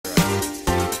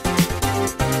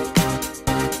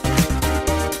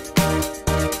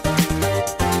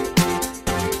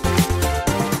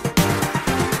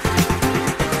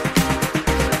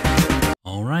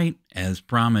as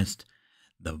promised,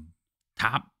 the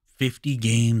top 50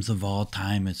 games of all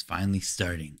time is finally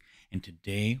starting. And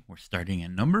today we're starting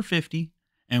at number 50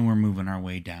 and we're moving our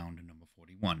way down to number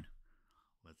 41.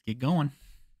 Let's get going.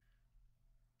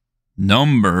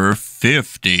 Number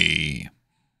 50.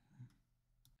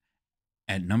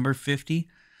 At number 50,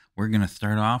 we're going to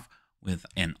start off with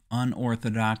an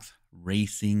unorthodox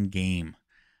racing game.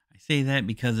 I say that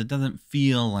because it doesn't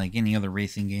feel like any other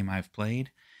racing game I've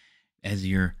played, as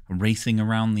you're racing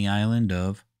around the island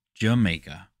of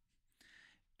Jamaica.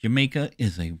 Jamaica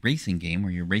is a racing game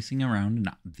where you're racing around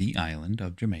the island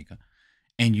of Jamaica,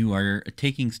 and you are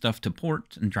taking stuff to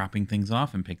port and dropping things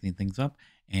off and picking things up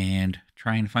and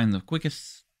trying to find the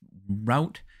quickest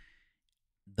route.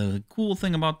 The cool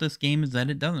thing about this game is that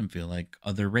it doesn't feel like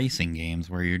other racing games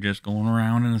where you're just going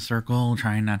around in a circle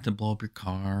trying not to blow up your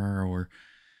car or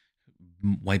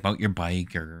wipe out your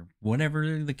bike or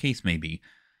whatever the case may be.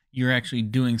 You're actually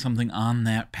doing something on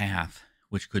that path,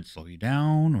 which could slow you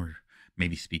down or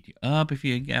maybe speed you up if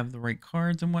you have the right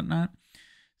cards and whatnot.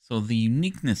 So the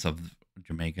uniqueness of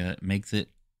Jamaica makes it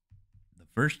the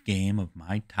first game of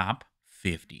my top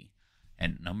 50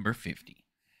 at number 50.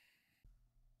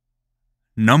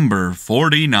 Number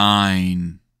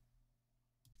 49.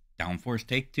 Downforce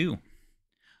Take 2.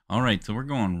 All right, so we're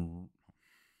going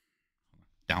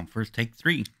Downforce Take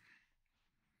 3.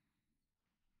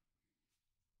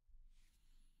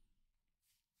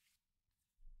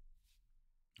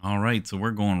 All right, so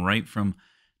we're going right from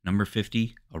number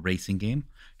 50, a racing game,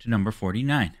 to number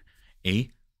 49, a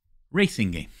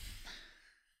racing game.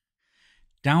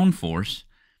 Downforce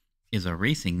is a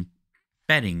racing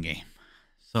betting game.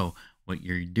 So what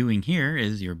you're doing here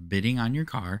is you're bidding on your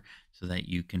car so that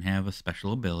you can have a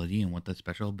special ability and what the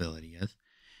special ability is.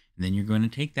 And then you're going to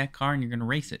take that car and you're going to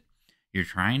race it. You're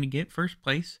trying to get first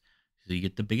place so you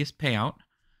get the biggest payout,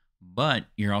 but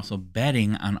you're also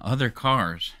betting on other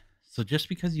cars. So just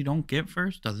because you don't get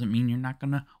first doesn't mean you're not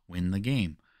going to win the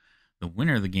game. The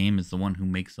winner of the game is the one who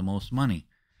makes the most money.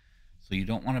 So you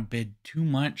don't want to bid too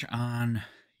much on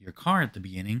your car at the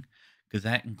beginning because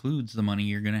that includes the money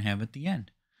you're going to have at the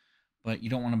end. But you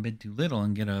don't want to bid too little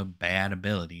and get a bad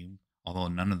ability, although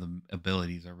none of the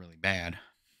abilities are really bad.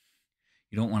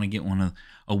 You don't want to get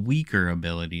a weaker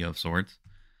ability of sorts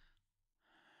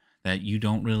that you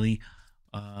don't really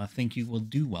think you will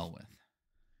do well with.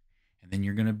 And then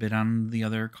you're going to bid on the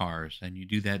other cars. And you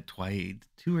do that 2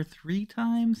 or 3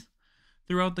 times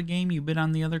throughout the game. You bid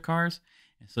on the other cars.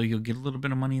 And so you'll get a little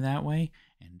bit of money that way.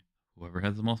 And whoever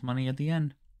has the most money at the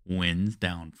end wins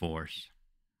Downforce.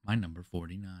 My number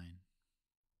 49.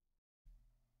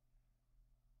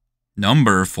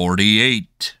 Number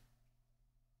 48.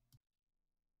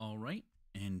 All right.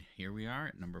 And here we are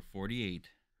at number 48.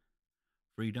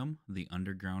 Freedom, the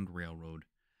Underground Railroad.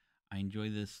 I enjoy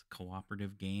this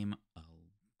cooperative game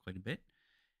quite a bit.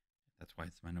 That's why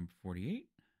it's my number 48.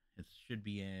 It should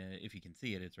be, if you can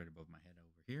see it, it's right above my head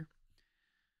over here.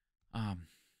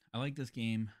 I like this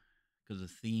game because the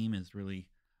theme is really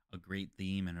a great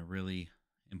theme and a really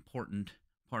important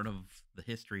part of the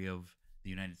history of the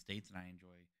United States, and I enjoy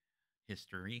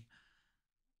history,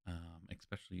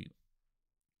 especially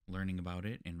learning about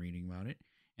it and reading about it.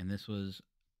 And this was,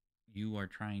 you are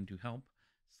trying to help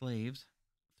slaves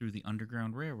through the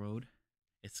Underground Railroad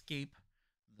escape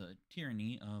the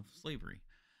tyranny of slavery.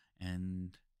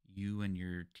 And you and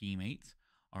your teammates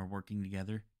are working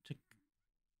together to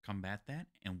combat that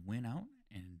and win out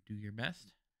and do your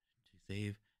best to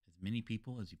save as many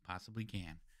people as you possibly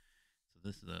can. So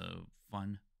this is a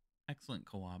fun, excellent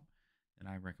co-op that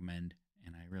I recommend,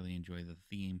 and I really enjoy the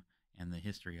theme and the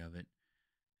history of it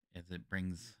as it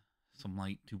brings some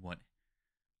light to what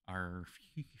our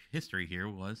history here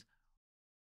was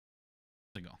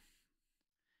ago.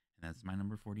 And that's my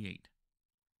number 48.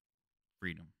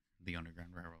 Freedom, the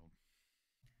Underground Railroad.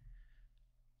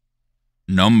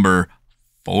 Number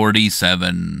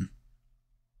 47.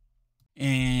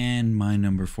 And my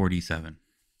number 47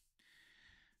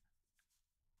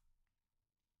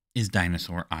 is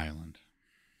Dinosaur Island.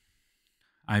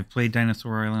 I've played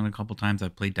Dinosaur Island a couple times.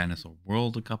 I've played Dinosaur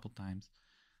World a couple times.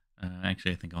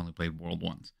 Actually, I think I only played World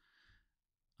once.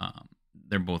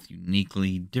 They're both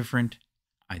uniquely different.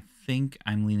 I think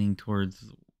I'm leaning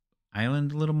towards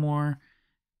Island a little more.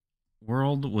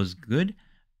 World was good,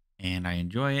 and I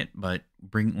enjoy it, but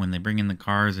when they bring in the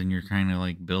cars and you're kind of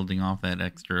like building off that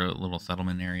extra little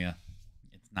settlement area,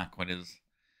 it's not quite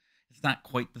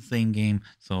the same game.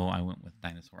 So I went with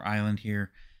Dinosaur Island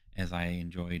here, as I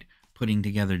enjoyed putting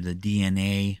together the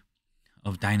DNA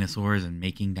of dinosaurs and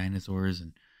making dinosaurs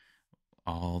and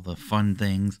all the fun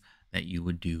things that you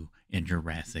would do in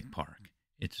Jurassic Park.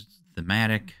 It's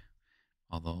thematic,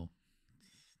 although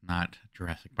it's not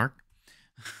Jurassic Park.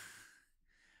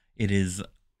 It is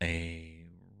a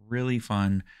really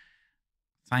fun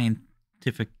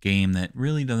scientific game that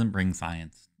really doesn't bring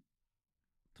science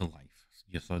to life.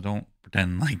 So don't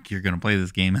pretend like you're going to play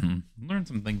this game and learn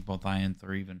some things about science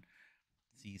or even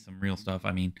see some real stuff.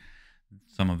 I mean,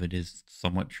 some of it is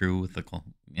somewhat true with the...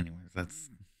 Anyways, let's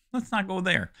not go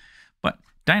there. But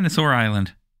Dinosaur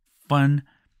Island, fun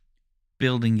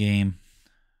building game,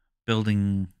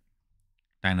 building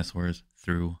dinosaurs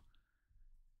through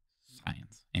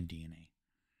science and DNA.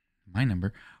 My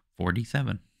number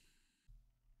 47.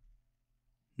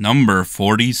 Number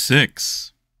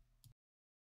 46.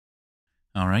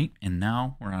 All right, and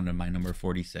now we're on to my number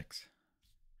 46.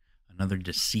 Another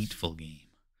deceitful game.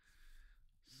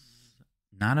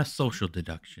 Not a social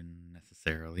deduction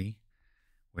necessarily,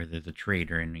 where there's a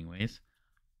traitor anyways,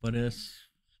 but a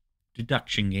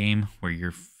deduction game where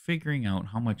you're figuring out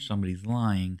how much somebody's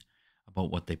lying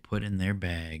about what they put in their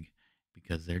bag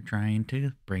because they're trying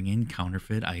to bring in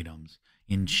counterfeit items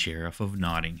in Sheriff of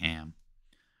Nottingham.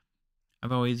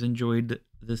 I've always enjoyed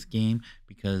this game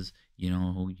because,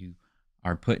 you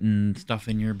are putting stuff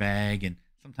in your bag, and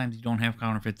sometimes you don't have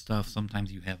counterfeit stuff,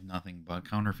 sometimes you have nothing but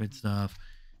counterfeit stuff,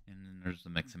 and then there's the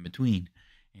mix in between.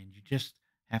 And you just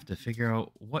have to figure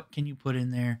out what can you put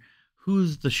in there,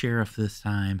 who's the sheriff this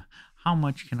time, how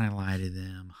much can I lie to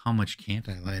them, how much can't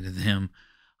I lie to them,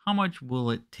 how much will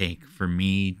it take for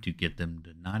me to get them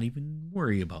to not even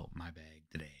worry about my bag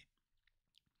today.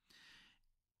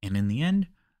 And in the end,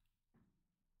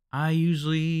 I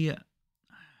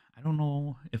don't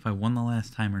know if I won the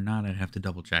last time or not. I'd have to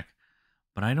double check.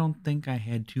 But I don't think I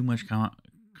had too much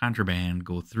contraband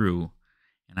go through.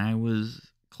 And I was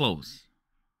close.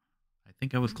 I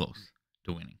think I was close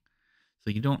to winning. So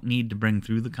you don't need to bring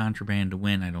through the contraband to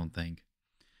win, I don't think.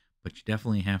 But you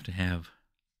definitely have to have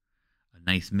a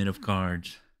nice mid of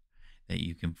cards that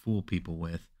you can fool people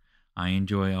with. I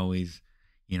enjoy always,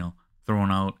 throwing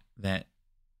out that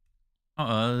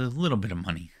a little bit of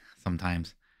money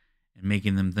sometimes. And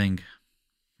making them think,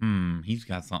 he's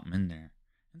got something in there.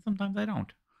 And sometimes I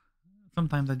don't.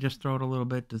 Sometimes I just throw it a little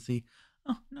bit to see,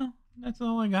 oh, no, that's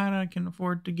all I got. I can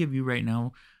afford to give you right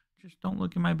now. Just don't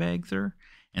look in my bag, sir.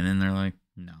 And then they're like,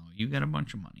 no, you got a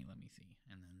bunch of money. Let me see.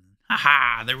 And then,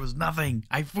 ha-ha, there was nothing.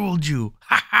 I fooled you.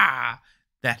 Ha-ha.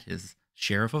 That is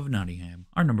Sheriff of Nottingham,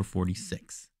 our number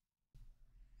 46.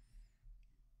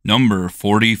 Number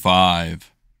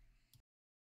 45.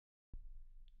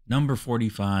 Number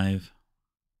 45,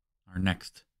 our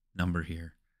next number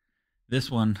here. This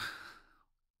one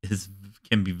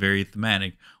can be very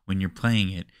thematic when you're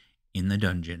playing it in the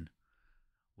dungeon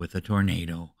with a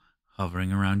tornado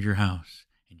hovering around your house,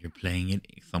 and you're playing it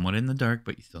somewhat in the dark,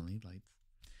 but you still need lights.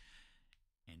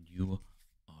 And you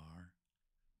are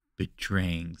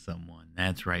betraying someone.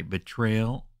 That's right,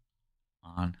 betrayal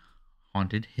on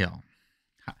Haunted Hill.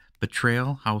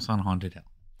 Betrayal, House on Haunted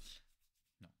Hill.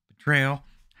 No, betrayal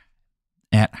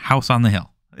at House on the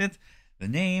Hill. It's the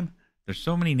name. There's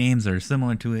so many names that are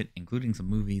similar to it, including some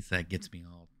movies, that gets me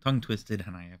all tongue twisted,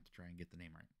 and I have to try and get the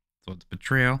name right. So it's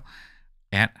Betrayal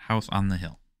at House on the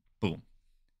Hill. Boom.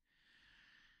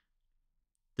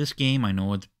 This game, I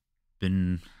know it's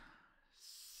been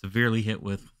severely hit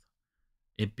with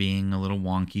it being a little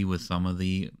wonky with some of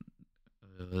the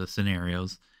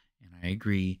scenarios, and I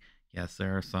agree. Yes,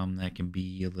 there are some that can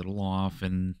be a little off,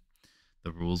 and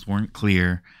the rules weren't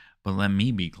clear. But let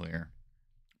me be clear.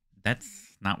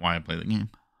 That's not why I play the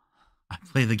game. I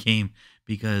play the game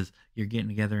because you're getting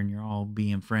together and you're all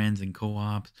being friends and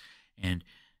co-ops, and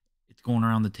it's going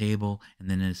around the table. And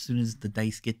then as soon as the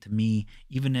dice get to me,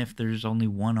 even if there's only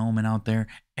one omen out there,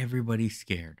 everybody's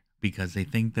scared because they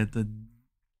think that the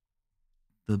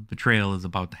betrayal is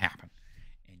about to happen.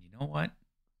 And you know what?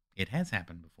 It has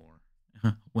happened before.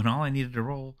 When all I needed to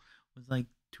roll was like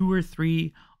 2 or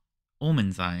 3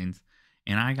 omen signs,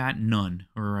 and I got none,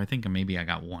 or I think maybe I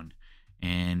got 1.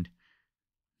 And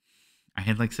I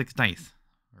had like 6 dice,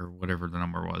 or whatever the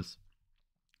number was.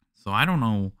 So I don't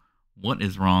know what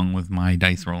is wrong with my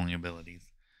dice rolling abilities,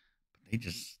 but they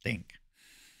just stink.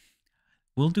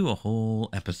 We'll do a whole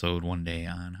episode one day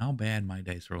on how bad my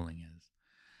dice rolling is.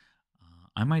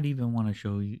 I might even want to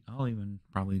show you, I'll even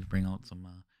probably bring out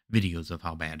some videos of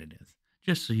how bad it is,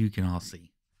 just so you can all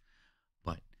see.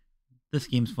 But this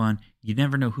game's fun. You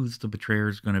never know who's the betrayer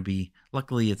is going to be.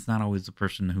 Luckily, it's not always the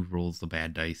person who rolls the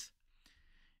bad dice.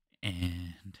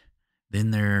 And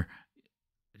then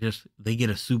they get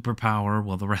a superpower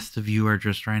while the rest of you are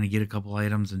just trying to get a couple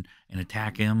items and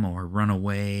attack him or run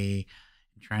away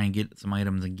and try and get some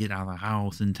items and get out of the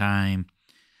house in time.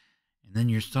 And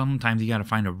then sometimes you got to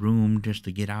find a room just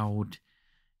to get out.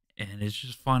 And it's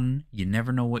just fun. You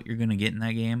never know what you're going to get in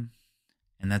that game.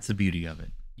 And that's the beauty of it.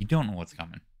 You don't know what's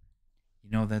coming. You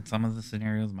know that some of the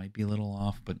scenarios might be a little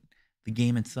off, but the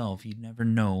game itself, you never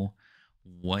know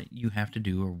what you have to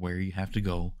do or where you have to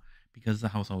go because the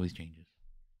house always changes.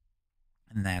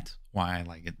 And that's why I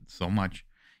like it so much,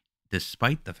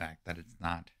 despite the fact that it's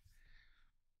not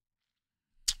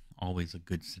always a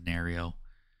good scenario,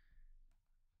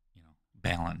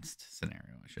 balanced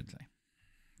scenario, I should say.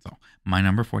 So, my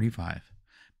number 45,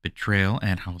 Betrayal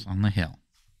at House on the Hill.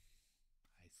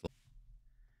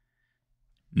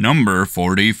 Number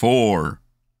 44.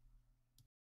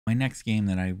 My next game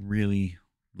that I really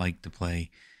like to play,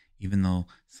 even though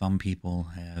some people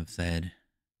have said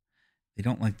they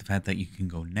don't like the fact that you can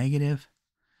go negative,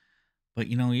 but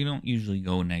you don't usually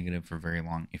go negative for very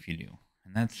long if you do.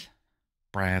 And that's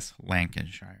Brass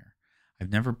Lancashire.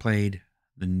 I've never played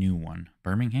the new one,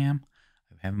 Birmingham.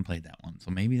 I haven't played that one,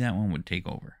 so maybe that one would take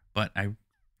over. But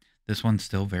this one's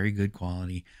still very good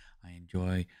quality. I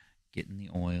enjoy getting the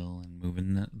oil and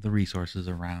moving the resources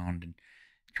around and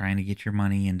trying to get your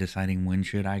money and deciding when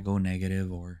should I go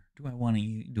negative, or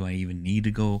do I even need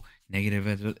to go negative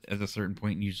at a certain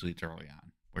point. Usually it's early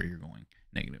on where you're going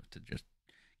negative to just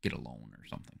get a loan or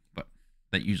something, but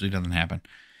that usually doesn't happen.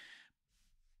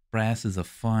 Brass is a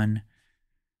fun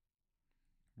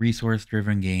resource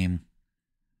driven game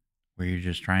where you're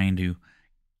just trying to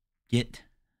get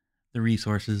the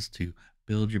resources to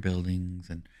build your buildings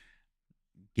and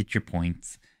get your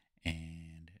points.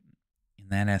 And in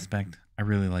that aspect, I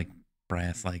really like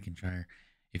Brass Lancashire.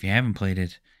 If you haven't played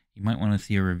it, you might want to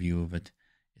see a review of it.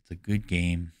 It's a good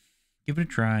game. Give it a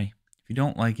try. If you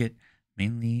don't like it,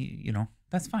 mainly,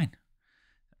 that's fine.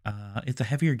 It's a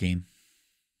heavier game.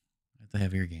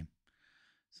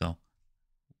 So,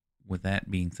 with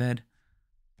that being said,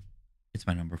 it's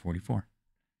my number 44.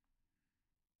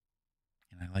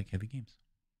 And I like heavy games.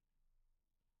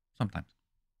 Sometimes.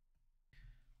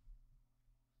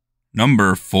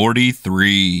 Number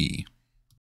 43.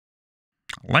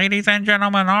 Ladies and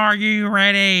gentlemen, are you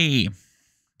ready?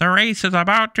 The race is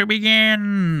about to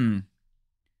begin.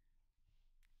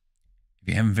 If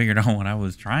you haven't figured out what I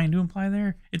was trying to imply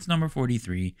there, it's number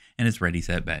 43, and it's Ready,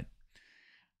 Set, Bet.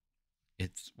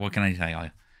 What can I tell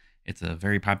you? It's a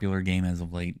very popular game as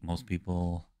of late. Most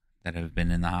people that have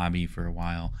been in the hobby for a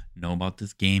while know about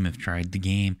this game, have tried the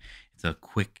game. It's a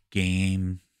quick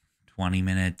game, 20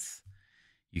 minutes.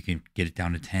 You can get it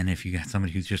down to 10 if you got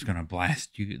somebody who's just going to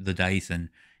blast you the dice and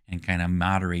kind of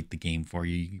moderate the game for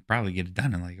you. You can probably get it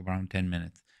done in like around 10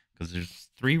 minutes because there's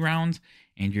 3 rounds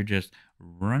and you're just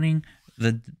running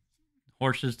the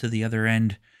horses to the other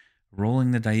end,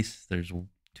 rolling the dice. There's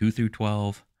 2 through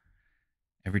 12.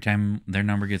 Every time their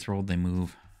number gets rolled, they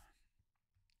move.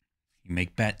 You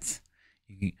make bets.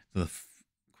 The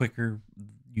quicker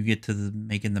you get to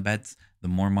making the bets, the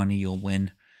more money you'll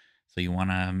win. So you want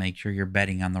to make sure you're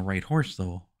betting on the right horse,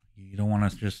 though. You don't want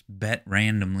to just bet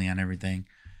randomly on everything.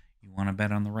 You want to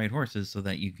bet on the right horses so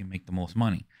that you can make the most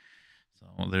money.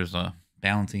 So there's a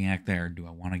balancing act there. Do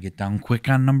I want to get down quick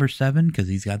on number 7 because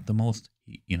he's got the most,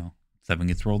 7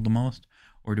 gets rolled the most?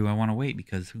 Or do I want to wait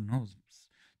because who knows,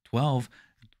 12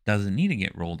 doesn't need to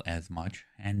get rolled as much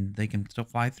and they can still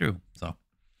fly through. So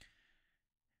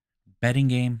betting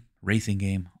game, racing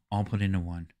game, all put into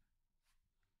one.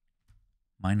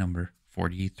 My number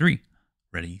 43.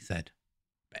 Ready, set,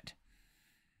 bet.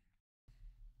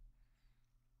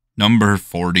 Number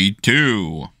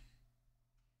 42.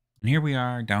 And here we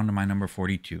are down to my number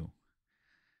 42.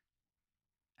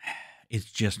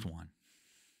 It's just one.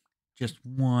 Just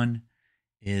one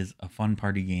is a fun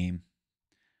party game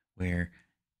where,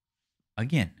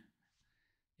 again,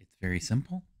 it's very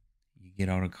simple. You get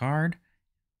out a card.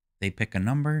 They pick a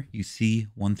number. You see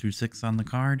 1 through 6 on the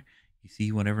card. You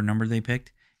see whatever number they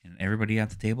picked. And everybody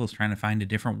at the table is trying to find a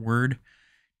different word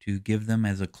to give them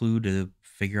as a clue to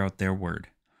figure out their word.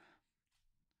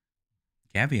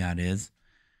 Caveat is,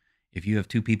 if you have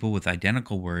 2 people with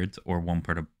identical words, or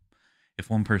if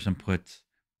one person puts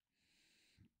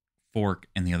fork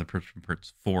and the other person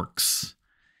puts forks,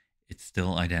 it's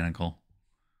still identical.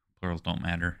 Plurals don't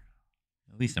matter,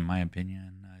 at least in my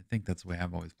opinion. I think that's the way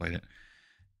I've always played it.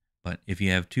 But if you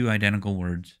have 2 identical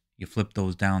words, you flip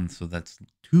those down, so that's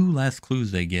 2 less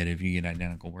clues they get if you get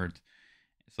identical words.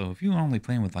 So if you're only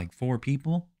playing with like 4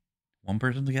 people, 1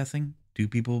 person's guessing, 2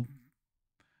 people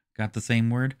got the same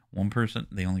word, 1 person,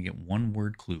 they only get 1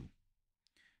 word clue.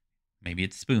 Maybe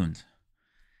it's spoons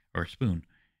or spoon.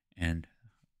 And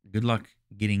good luck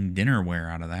getting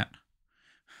dinnerware out of that.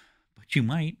 But you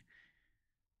might.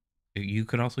 You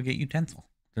could also get utensil.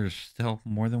 There's still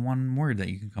more than 1 word that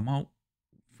you can come out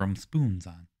from spoons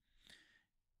on.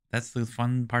 That's the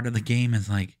fun part of the game, is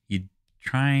like you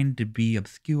trying to be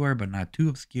obscure but not too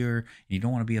obscure. And you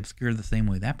don't want to be obscure the same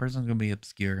way that person's going to be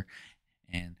obscure.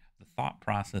 And the thought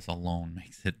process alone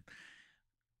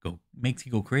makes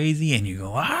you go crazy, and you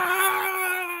go,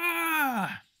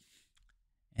 ah!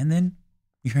 And then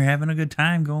you're having a good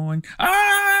time going,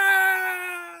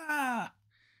 ah!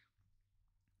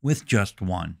 With just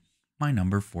one. My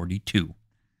number 42.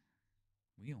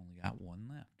 We only got one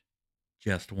left.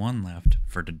 Just one left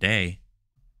for today.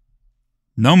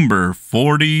 Number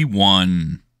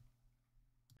 41.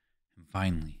 And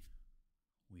finally,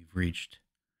 we've reached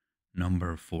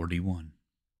number 41.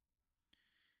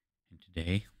 And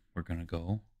today, we're going to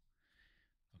go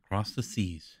across the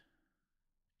seas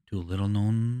to a little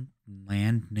known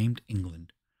land named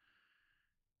England.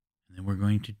 And then we're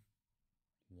going to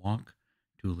walk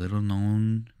to a little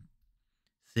known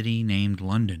city named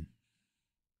London.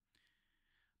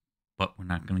 But we're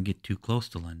not going to get too close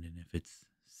to London if it's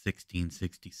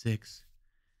 1666,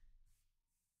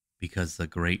 because the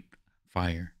Great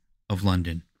Fire of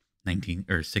London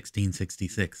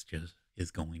 1666 just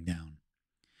is going down.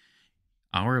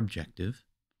 Our objective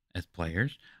as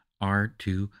players are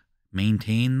to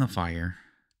maintain the fire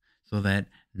so that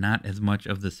not as much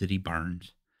of the city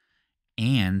burns.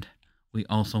 And we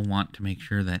also want to make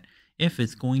sure that if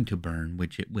it's going to burn,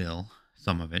 which it will,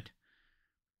 some of it,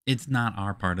 it's not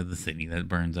our part of the city that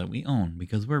burns that we own,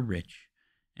 because we're rich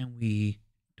and we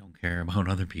don't care about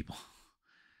other people.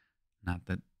 Not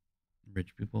that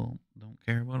rich people don't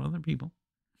care about other people.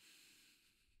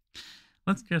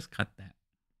 Let's just cut that.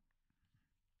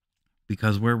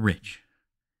 Because we're rich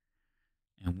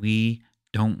and we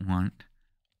don't want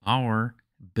our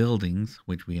buildings,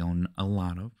 which we own a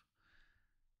lot of,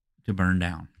 to burn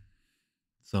down.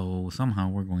 So somehow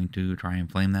we're going to try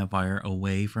and flame that fire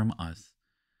away from us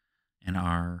and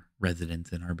our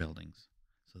residents in our buildings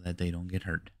so that they don't get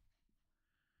hurt.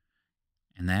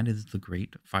 And that is the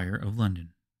Great Fire of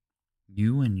London.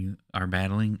 You are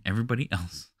battling everybody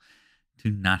else to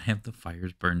not have the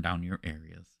fires burn down your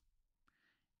areas.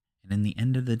 And in the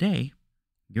end of the day,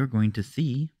 you're going to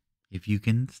see if you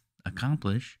can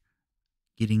accomplish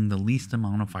getting the least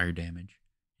amount of fire damage.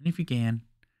 And if you can,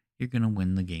 you're going to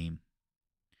win the game.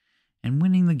 And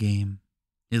winning the game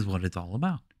is what it's all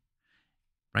about.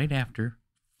 Right after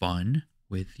fun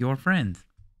with your friends.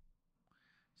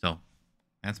 So,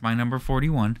 that's my number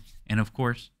 41. And of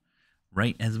course,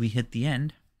 right as we hit the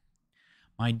end,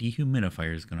 my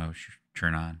dehumidifier is going to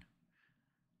turn on.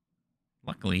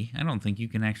 Luckily, I don't think you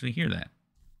can actually hear that.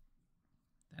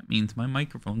 That means my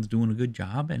microphone's doing a good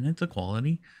job, and it's a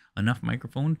quality enough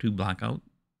microphone to block out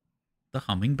the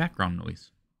humming background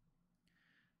noise.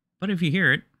 But if you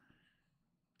hear it,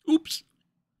 oops,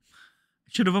 I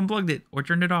should have unplugged it or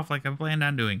turned it off like I planned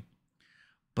on doing.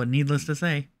 But needless to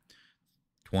say,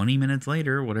 20 minutes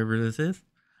later, whatever this is,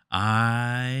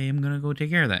 I am going to go take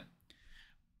care of that.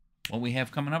 What we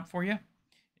have coming up for you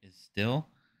is still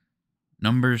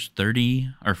numbers 30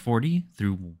 or 40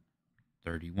 through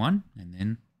 31, and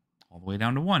then all the way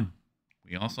down to 1.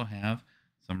 We also have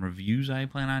some reviews I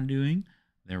plan on doing.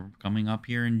 They're coming up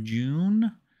here in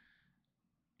June.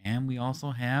 And we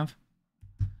also have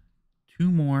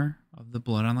 2 more of the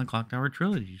Blood on the Clocktower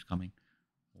trilogies coming.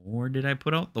 Or did I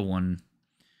put out the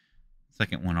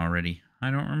second one already? I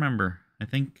don't remember. I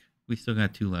think we still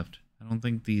got 2 left. I don't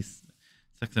think these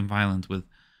Sex and Violence with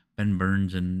Ben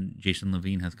Burns and Jason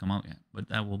Levine has come out yet, but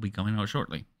that will be coming out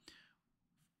shortly.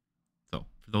 So,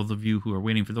 for those of you who are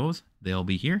waiting for those, they'll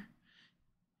be here.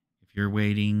 If you're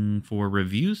waiting for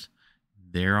reviews,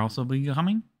 they're also be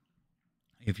coming.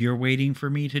 If you're waiting for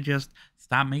me to just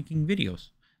stop making videos,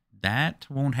 that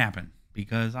won't happen,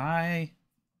 because I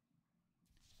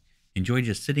enjoy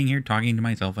just sitting here talking to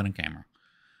myself on a camera,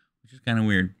 which is kind of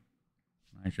weird.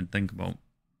 I should think about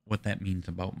what that means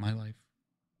about my life.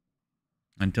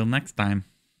 Until next time,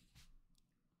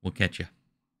 we'll catch you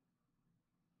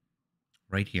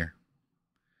right here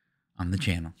on the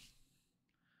channel.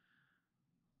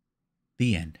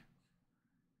 The end.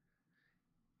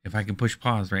 If I could push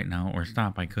pause right now or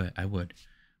stop, I would.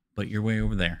 But you're way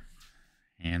over there,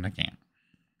 and I can't.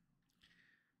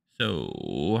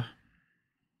 So,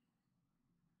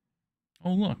 oh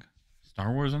look,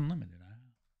 Star Wars Unlimited.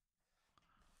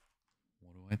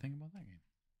 What do I think about that game?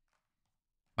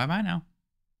 Bye-bye now.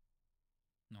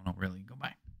 No, really, go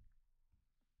bye.